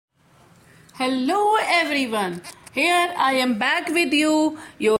Hello everyone. Here I am back with you,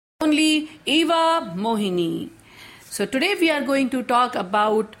 your only Eva Mohini. So today we are going to talk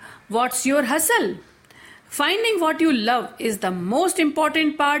about what's your hustle. Finding what you love is the most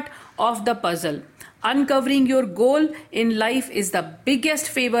important part of the puzzle. Uncovering your goal in life is the biggest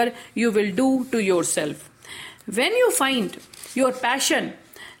favor you will do to yourself. When you find your passion,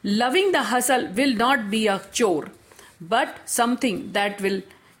 loving the hustle will not be a chore, but something that will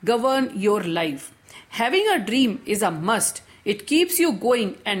govern your life. Having a dream is a must. It keeps you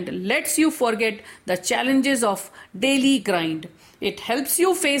going and lets you forget the challenges of daily grind. It helps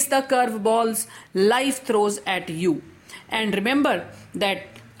you face the curveballs life throws at you. And remember that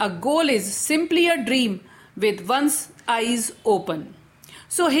a goal is simply a dream with one's eyes open.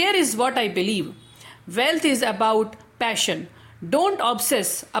 So here is what I believe. Wealth is about passion. Don't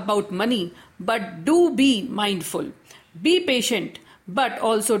obsess about money, but do be mindful. Be patient, but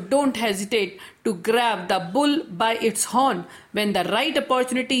also don't hesitate to grab the bull by its horn when the right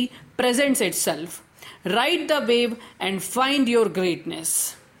opportunity presents itself. Ride the wave and find your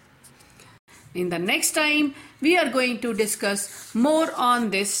greatness. In the next time, we are going to discuss more on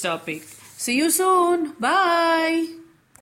this topic. See you soon. Bye.